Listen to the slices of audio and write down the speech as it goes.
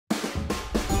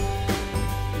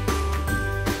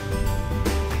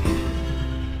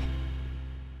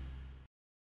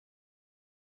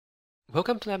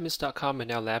Welcome to LabMinutes.com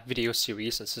and our lab video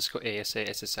series on Cisco ASA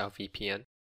SSL VPN.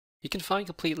 You can find a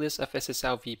complete list of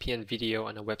SSL VPN video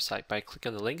on our website by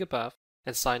clicking on the link above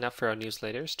and sign up for our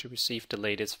newsletters to receive the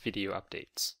latest video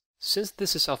updates. Since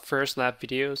this is our first lab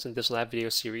videos in this lab video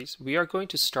series, we are going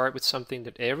to start with something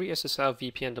that every SSL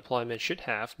VPN deployment should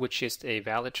have, which is a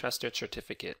valid trusted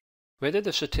certificate. Whether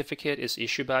the certificate is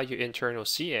issued by your internal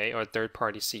CA or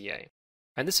third-party CA.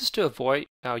 And this is to avoid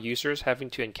our users having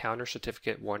to encounter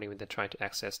certificate warning when they're trying to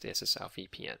access the SSL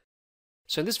VPN.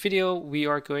 So in this video, we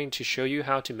are going to show you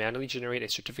how to manually generate a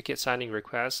certificate signing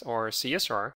request or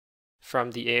CSR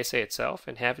from the ASA itself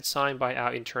and have it signed by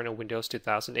our internal Windows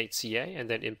 2008 CA and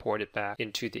then import it back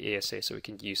into the ASA so we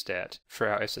can use that for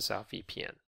our SSL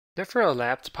VPN. Now for our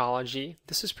lab topology,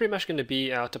 this is pretty much going to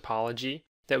be our topology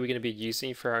that we're going to be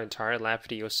using for our entire lab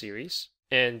video series.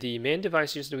 And the main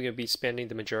device that we're going to be spending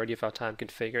the majority of our time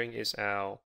configuring is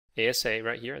our ASA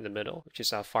right here in the middle, which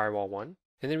is our firewall 1.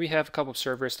 And then we have a couple of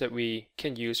servers that we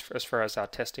can use as far as our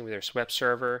testing with our web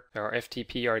server, our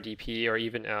FTP, RDP, or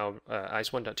even our ISE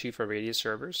 1.2 for radius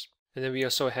servers. And then we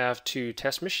also have two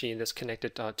test machines that's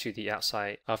connected to the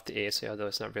outside of the ASA, although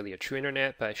it's not really a true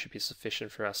internet, but it should be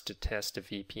sufficient for us to test the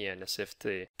VPN as if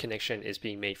the connection is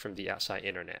being made from the outside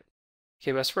internet.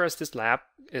 Okay, well, as far as this lab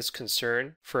is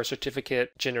concerned, for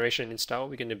certificate generation install,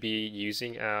 we're going to be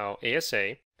using our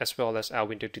ASA as well as our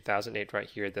Windows 2008 right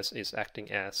here. This is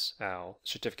acting as our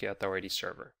certificate authority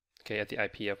server. Okay, at the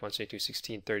IP of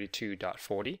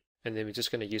 172.16.32.40. And then we're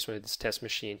just going to use one of this test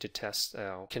machine to test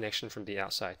our connection from the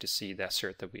outside to see that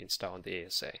cert that we install on the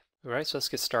ASA. All right, so let's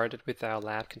get started with our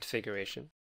lab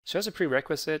configuration. So as a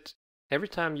prerequisite, every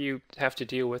time you have to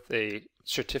deal with a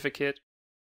certificate,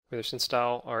 whether it's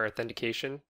install or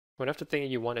authentication, one of the things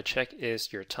you want to check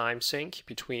is your time sync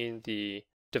between the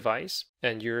device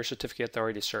and your certificate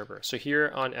authority server. So here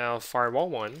on our firewall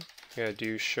 1, we're going to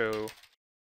do show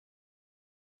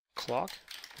clock.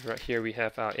 Right here we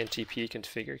have our NTP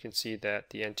configured. You can see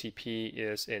that the NTP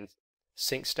is in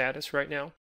sync status right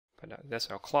now. But that's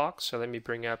our clock. So let me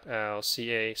bring up our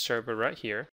CA server right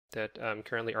here that I'm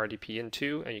currently RDP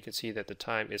into, and you can see that the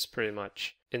time is pretty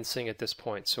much in sync at this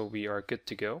point, so we are good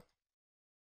to go.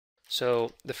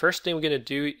 So the first thing we're going to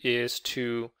do is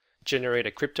to generate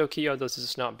a crypto key, although this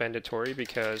is not mandatory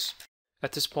because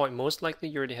at this point most likely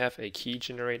you already have a key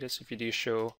generated. So if you do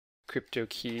show crypto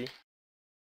key,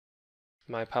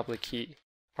 my public key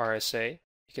RSA,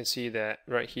 you can see that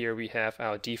right here we have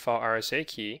our default RSA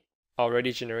key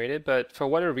already generated, but for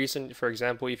whatever reason, for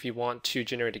example, if you want to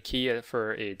generate a key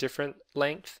for a different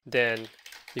length, then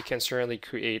you can certainly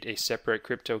create a separate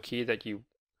crypto key that you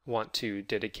want to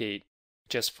dedicate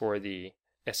just for the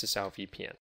SSL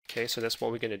VPN. Okay, so that's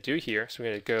what we're going to do here. So we're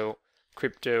going to go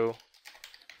crypto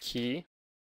key,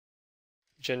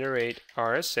 generate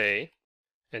RSA,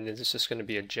 and then this is going to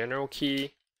be a general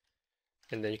key,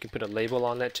 and then you can put a label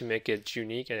on that to make it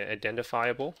unique and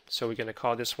identifiable. So we're going to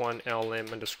call this one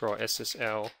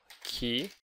LM_SSL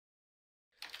key,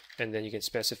 and then you can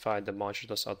specify the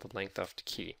modulus of the length of the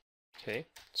key. Okay,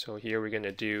 so here we're going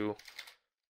to do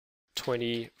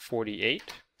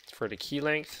 2048 for the key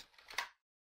length.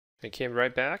 It came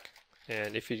right back,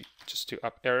 and if you just do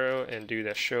up arrow and do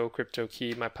the show crypto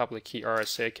key, my public key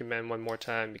RSA command one more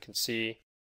time, you can see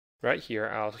right here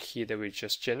our key that we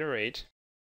just generate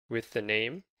with the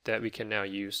name that we can now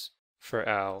use for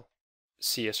our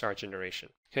CSR generation.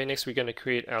 Okay, next we're going to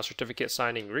create our certificate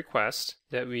signing request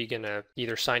that we're going to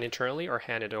either sign internally or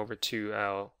hand it over to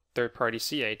our third-party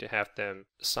CA to have them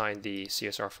sign the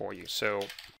CSR for you. So we're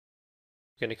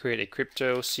going to create a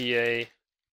crypto CA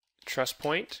trust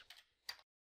point.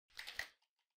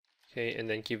 Okay, and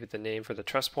then give it the name for the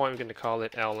trust point. We're going to call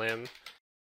it LM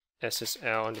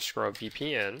SSL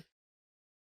VPN.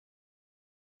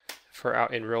 For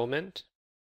our enrollment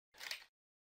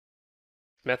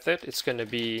method, it's going to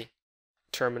be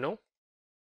terminal.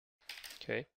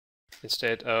 Okay,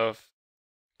 instead of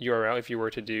URL if you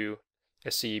were to do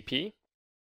SCEP.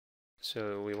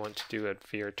 So we want to do it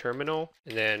via terminal.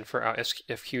 And then for our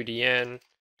FQDN,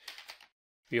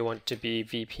 we want it to be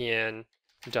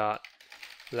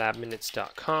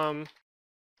vpn.labminutes.com.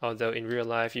 Although in real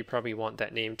life, you probably want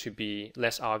that name to be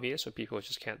less obvious, so people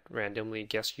just can't randomly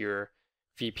guess your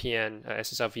VPN,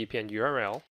 SSL VPN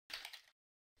URL.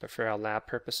 But for our lab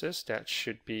purposes, that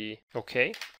should be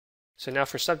okay. So now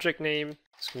for subject name,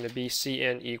 it's going to be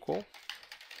CN equal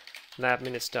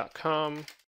labminutes.com,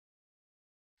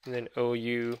 and then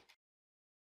OU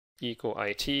equal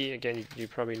IT. Again, you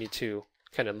probably need to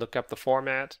kind of look up the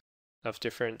format of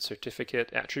different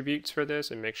certificate attributes for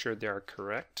this and make sure they are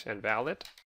correct and valid.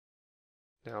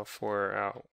 Now for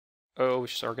our O,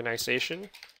 which is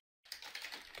organization,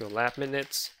 go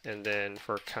LabMinutes, and then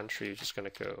for country, you're just going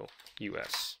to go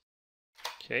US.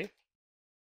 Okay.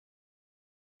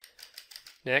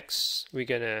 Next, we're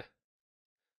going to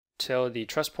tell the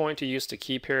trust point to use the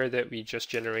key pair that we just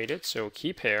generated. So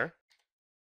key pair.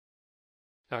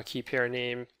 Our key pair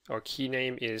name or key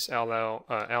name is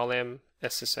LM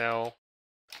SSL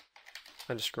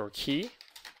underscore key.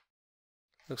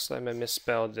 Looks like I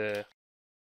misspelled the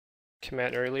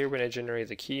command earlier when I generated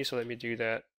the key, so let me do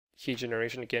that key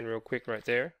generation again real quick right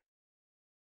there.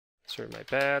 Sorry, my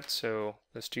bad. So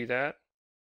let's do that.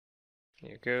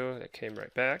 There you go. That came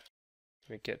right back.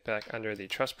 Let me get back under the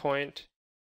trust point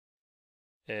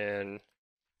and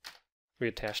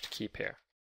reattach the key pair.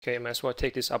 Okay, I might as well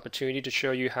take this opportunity to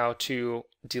show you how to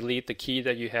delete the key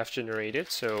that you have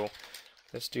generated. So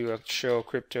let's do a show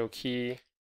crypto key,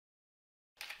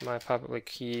 my public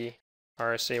key,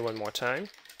 RSA one more time.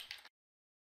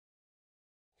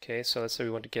 Okay, so let's say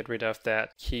we want to get rid of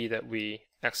that key that we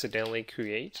accidentally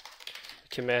create.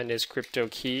 The command is crypto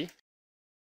key,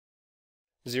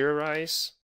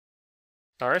 zeroize,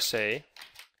 RSA,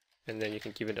 and then you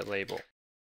can give it a label.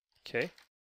 Okay.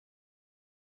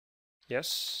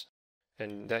 Yes,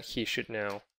 and that key should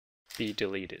now be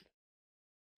deleted.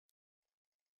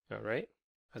 All right,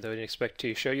 I didn't expect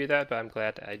to show you that, but I'm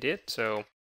glad that I did. So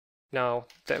now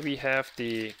that we have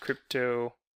the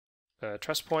crypto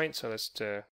trust point, so let's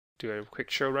do a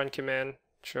quick show run command,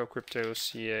 show crypto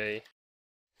CA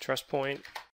trust point.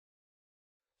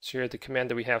 So here's the command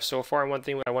that we have so far. One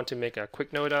thing I want to make a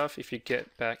quick note of, if you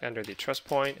get back under the trust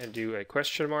point and do a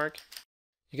question mark,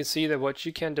 you can see that what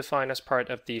you can define as part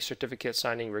of the certificate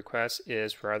signing request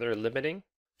is rather limiting.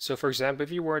 So for example,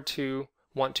 if you were to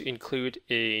want to include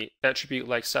a attribute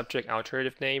like subject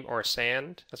alternative name or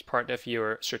SAND as part of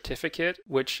your certificate,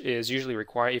 which is usually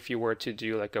required if you were to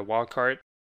do like a wildcard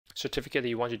certificate that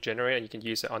you want to generate and you can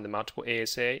use it on the multiple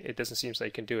ASA, it doesn't seem like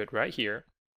you can do it right here.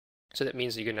 So that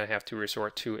means you're going to have to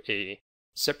resort to a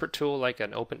separate tool like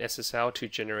an OpenSSL to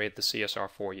generate the CSR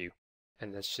for you.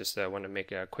 And that's just want to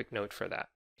make a quick note for that.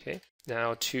 Okay,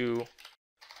 now to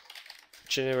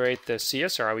generate the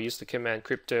CSR, we use the command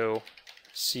crypto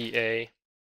CA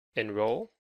enroll,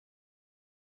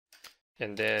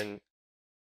 and then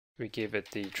we give it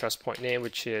the trust point name,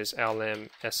 which is LM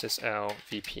SSL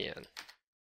VPN.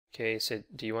 Okay, so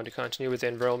do you want to continue with the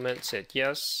enrollment? Said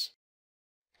yes.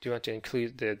 Do you want to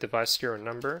include the device serial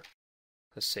number?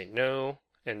 Let's say no,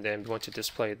 and then we want to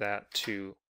display that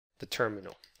to the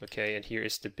terminal. Okay, and here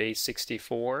is the base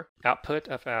 64 output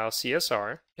of our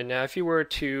CSR. And now if you were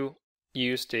to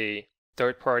use the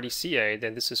third-party CA,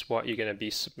 then this is what you're going to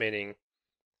be submitting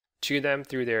to them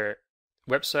through their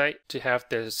website to have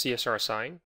the CSR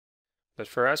signed. But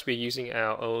for us, we're using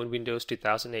our own Windows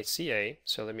 2008 CA.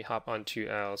 So let me hop onto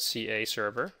our CA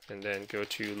server and then go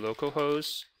to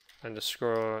localhost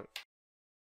 _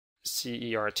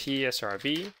 CERT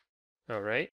SRV. All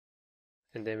right.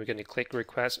 And then we're going to click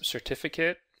request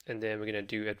certificate, and then we're going to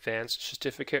do advanced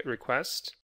certificate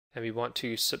request. And we want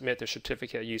to submit the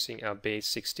certificate using our base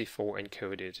 64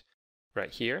 encoded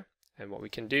right here. And what we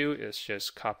can do is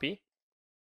just copy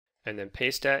and then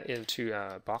paste that into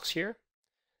a box here.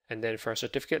 And then for our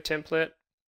certificate template,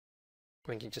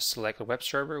 we can just select a web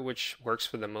server, which works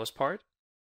for the most part,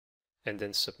 and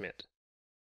then submit.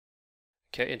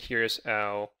 Okay, and here's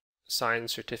our signed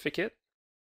certificate.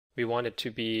 We want it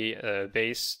to be a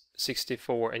base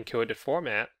 64 encoded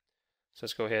format. So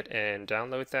let's go ahead and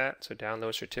download that. So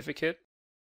download certificate,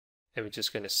 and we're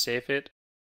just going to save it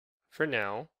for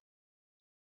now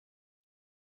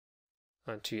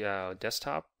onto our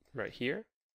desktop right here.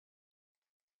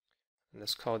 And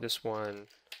let's call this one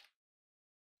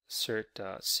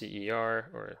cert.cer,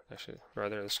 or actually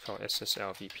rather let's call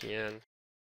SSL VPN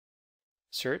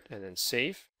cert, and then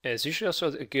save. And it's usually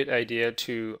also a good idea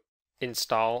to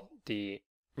install the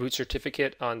root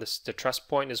certificate on the trust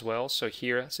point as well. So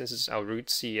here, since it's our root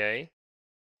CA,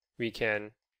 we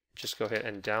can just go ahead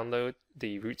and download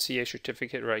the root CA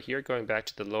certificate right here, going back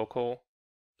to the local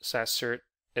cert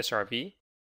SRV.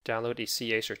 Download a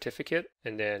CA certificate,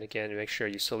 and then again make sure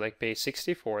you select base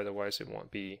 64, otherwise it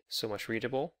won't be so much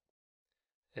readable.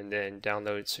 And then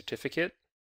download certificate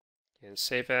and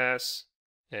save as,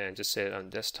 and just set it on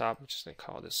desktop. I'm just going to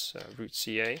call this root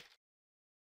CA.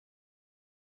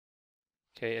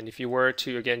 Okay, and if you were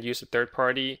to again use a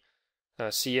third-party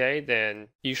CA, then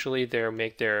usually they'll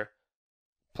make their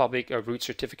public root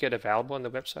certificate available on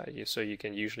the website, so you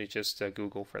can usually just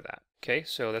Google for that. Okay,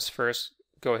 so let's first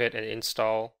go ahead and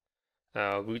install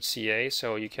root CA.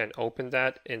 So you can open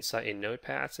that inside a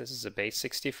notepad since it's a base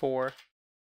 64.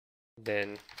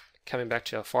 Then coming back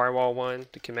to a firewall one,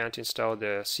 the command to install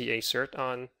the CA cert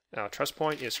on our trust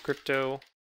point is crypto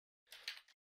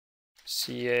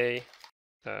CA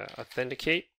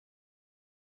authenticate,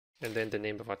 and then the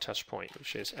name of our touch point,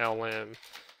 which is LM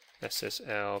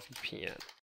SSL VPN.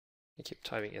 I keep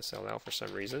typing SLL for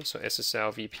some reason, so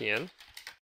SSL VPN.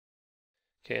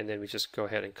 Okay, and then we just go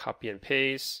ahead and copy and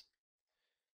paste.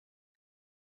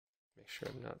 Make sure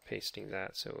I'm not pasting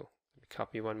that, so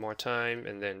copy one more time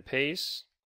and then paste,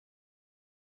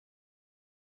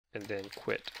 and then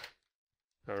quit.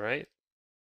 All right.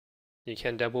 You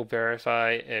can double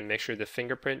verify and make sure the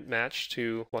fingerprint match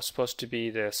to what's supposed to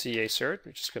be the CA cert.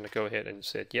 We're just going to go ahead and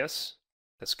say yes.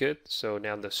 That's good. So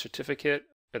now the certificate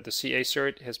of the CA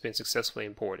cert has been successfully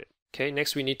imported. Okay,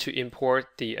 next we need to import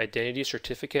the identity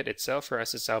certificate itself for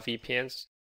SSL VPNs.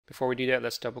 Before we do that,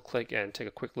 let's double click and take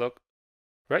a quick look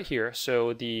right here.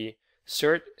 So the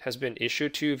cert has been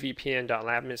issued to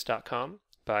vpn.labminutes.com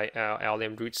by our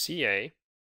LM root CA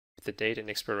with the date and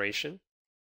expiration.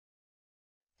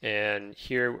 And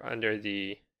here under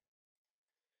the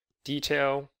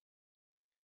detail,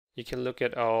 you can look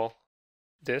at all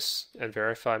this and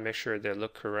verify, make sure they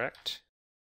look correct.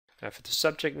 Now for the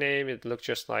subject name, it looks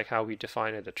just like how we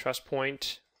define it, the trust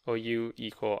point, OU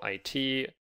equal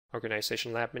IT,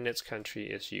 organization LabMinutes, country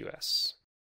is US.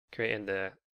 Okay, and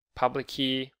the public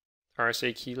key,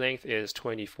 RSA key length is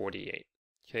 2048.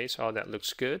 Okay, so all that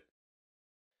looks good.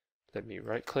 Let me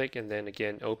right click and then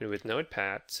again open with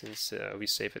Notepad, since we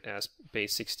save it as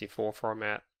base64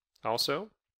 format also.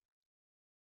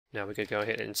 Now we could go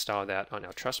ahead and install that on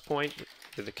our trust point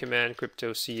with the command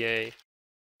crypto CA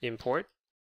import.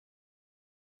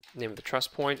 Name of the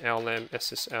trust point, LM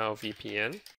SSL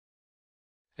VPN.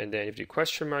 And then if you do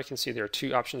question mark, you can see there are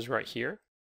two options right here.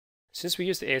 Since we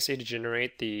use the ASA to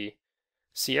generate the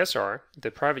CSR, the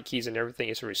private keys and everything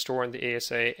is restored in the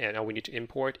ASA, and all we need to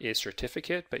import is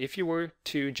certificate. But if you were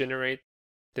to generate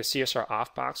the CSR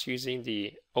off box using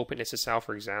the OpenSSL,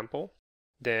 for example,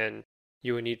 then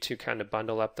you would need to kind of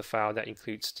bundle up the file that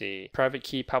includes the private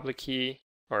key,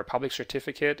 or public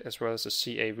certificate, as well as the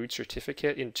CA root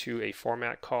certificate into a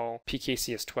format called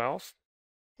PKCS12,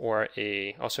 or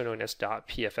also known as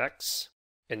 .pfx,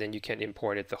 and then you can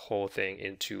import it the whole thing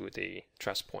into the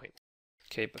trust point.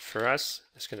 Okay, but for us,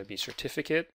 it's going to be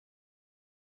certificate.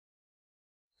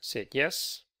 Say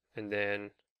yes, and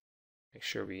then make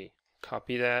sure we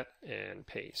copy that and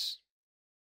paste.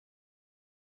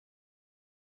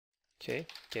 Okay,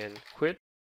 again, quit.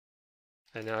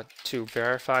 And now to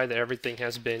verify that everything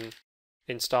has been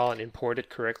installed and imported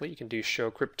correctly, you can do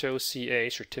show crypto CA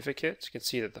certificate. You can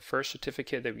see that the first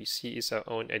certificate that we see is our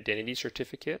own identity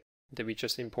certificate that we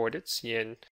just imported,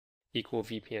 cn equal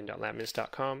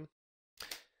vpn.labminutes.com.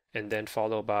 And then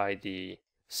followed by the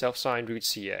self-signed root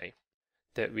CA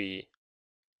that we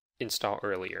installed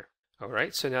earlier. All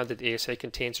right, so now that the ASA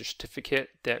contains a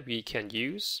certificate that we can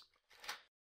use,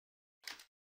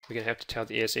 we're going to have to tell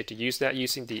the ASA to use that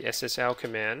using the SSL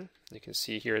command. You can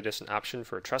see here there's an option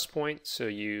for a trust point, so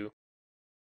you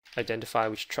identify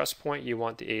which trust point you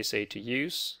want the ASA to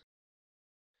use,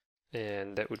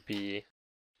 and that would be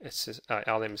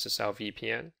LM SSL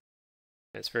VPN.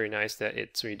 It's very nice that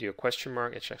when you do a question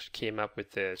mark, it actually came up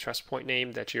with the trust point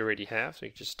name that you already have. So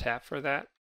you can just tap for that,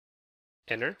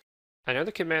 enter.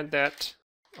 Another command that,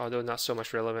 although not so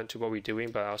much relevant to what we're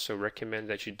doing, but I also recommend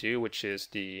that you do, which is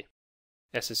the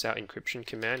SSL encryption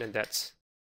command, and that's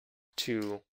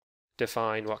to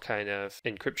define what kind of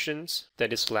encryptions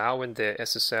that is allowed when the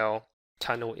SSL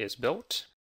tunnel is built.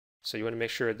 So you want to make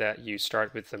sure that you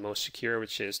start with the most secure,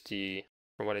 which is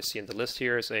from what I see in the list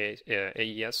here, is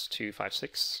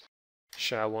AES-256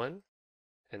 SHA-1,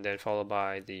 and then followed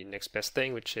by the next best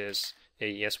thing, which is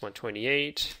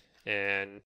AES-128,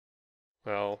 and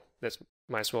well, that's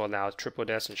might as well allow triple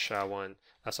des and SHA-1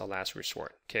 as our last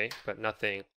resort, okay? But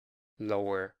nothing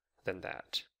lower than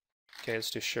that. Okay, let's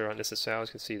do show on SSL. You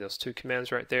can see those two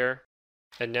commands right there.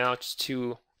 And now just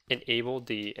to enable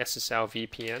the SSL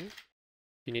VPN,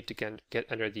 you need to get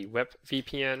under the web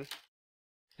VPN,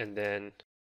 and then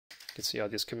you can see all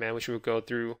these commands, which we'll go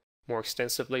through more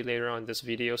extensively later on in this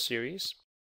video series.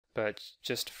 But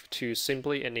just to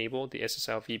simply enable the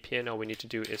SSL VPN, all we need to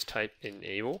do is type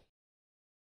enable,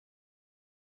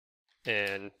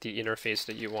 and the interface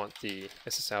that you want the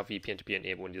SSL VPN to be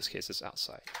enabled, in this case, is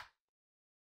outside.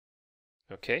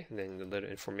 Okay, and then the little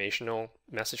informational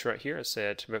message right here, it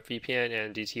said web VPN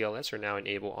and DTLS are now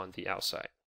enabled on the outside.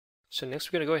 So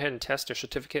next we're going to go ahead and test the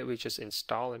certificate we just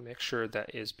installed and make sure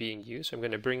that is being used. So I'm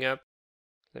going to bring up,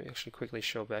 let me actually quickly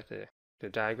show back the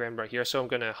diagram right here. So I'm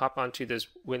going to hop onto this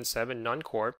Win7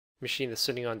 non-corp machine that's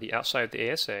sitting on the outside of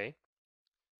the ASA.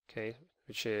 Okay,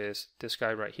 which is this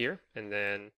guy right here. And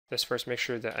then let's first make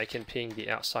sure that I can ping the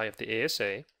outside of the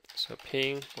ASA. So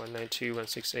ping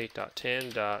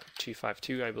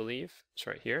 192.168.10.252, I believe. It's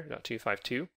right here,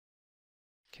 .252.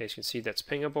 Okay, so you can see that's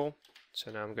pingable.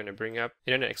 So now I'm going to bring up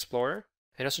Internet Explorer.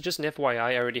 And also just an FYI,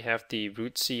 I already have the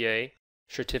root CA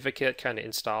certificate kind of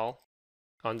installed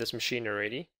on this machine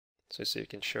already. So you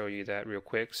can show you that real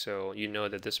quick. So you know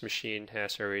that this machine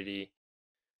has already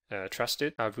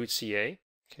trusted root CA.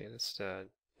 Okay, let's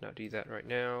not do that right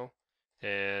now.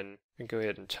 And we can go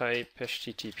ahead and type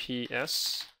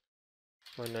https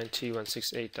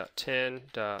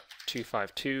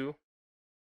 192.168.10.252.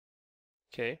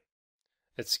 Okay,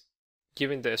 it's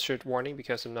giving the assert warning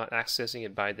because I'm not accessing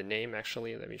it by the name.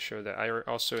 Actually, let me show that I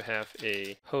also have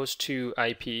a host to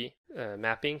IP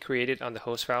mapping created on the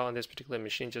host file on this particular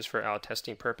machine just for our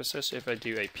testing purposes. If I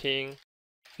do a ping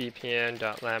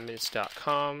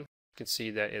vpn.labminutes.com, you can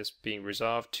see that it's being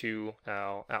resolved to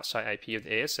our outside IP of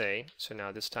the ASA. So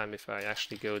now this time if I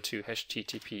actually go to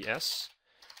https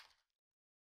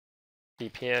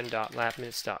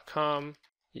vpn.labminutes.com,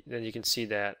 then you can see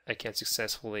that I can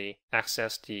successfully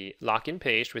access the login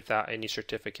page without any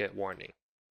certificate warning.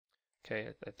 Okay,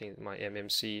 I think my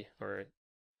MMC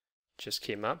just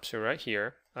came up. So right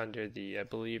here under the, I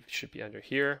believe it should be under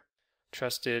here,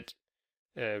 trusted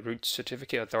root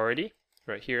certificate authority.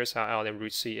 Right here is our LM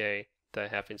root CA that I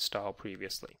have installed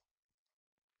previously.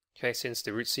 Okay, since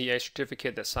the root CA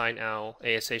certificate that signed our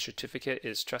ASA certificate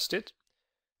is trusted,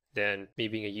 then me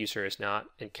being a user is not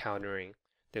encountering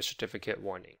the certificate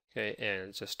warning. Okay,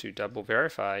 and just to double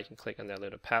verify, you can click on that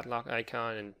little padlock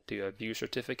icon and do a view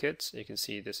certificates. You can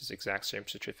see this is the exact same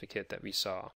certificate that we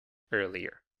saw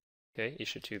earlier. Okay,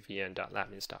 issued to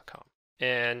vn.labminutes.com.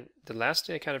 And the last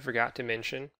thing I kind of forgot to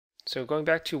mention, so going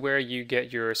back to where you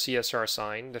get your CSR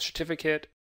sign, the certificate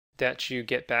that you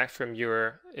get back from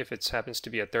your, if it happens to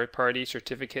be a third-party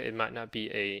certificate, it might not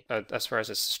be as far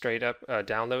as a straight-up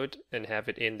download and have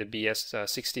it in the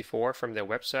BS64 from their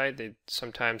website. It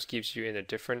sometimes gives you in a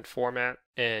different format,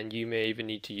 and you may even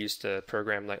need to use the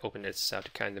program like OpenSSL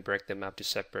to kind of break them up to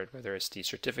separate, whether it's the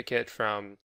certificate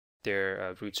from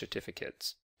their root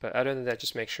certificates. But other than that,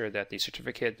 just make sure that the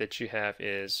certificate that you have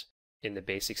is in the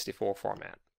base64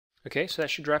 format. Okay, so that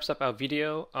should wrap up our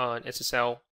video on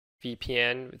SSL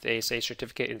VPN with ASA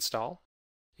certificate install.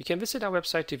 You can visit our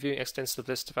website to view an extensive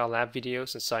list of our lab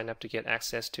videos and sign up to get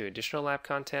access to additional lab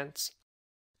contents.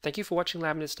 Thank you for watching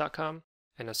LabMinutes.com,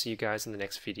 and I'll see you guys in the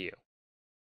next video.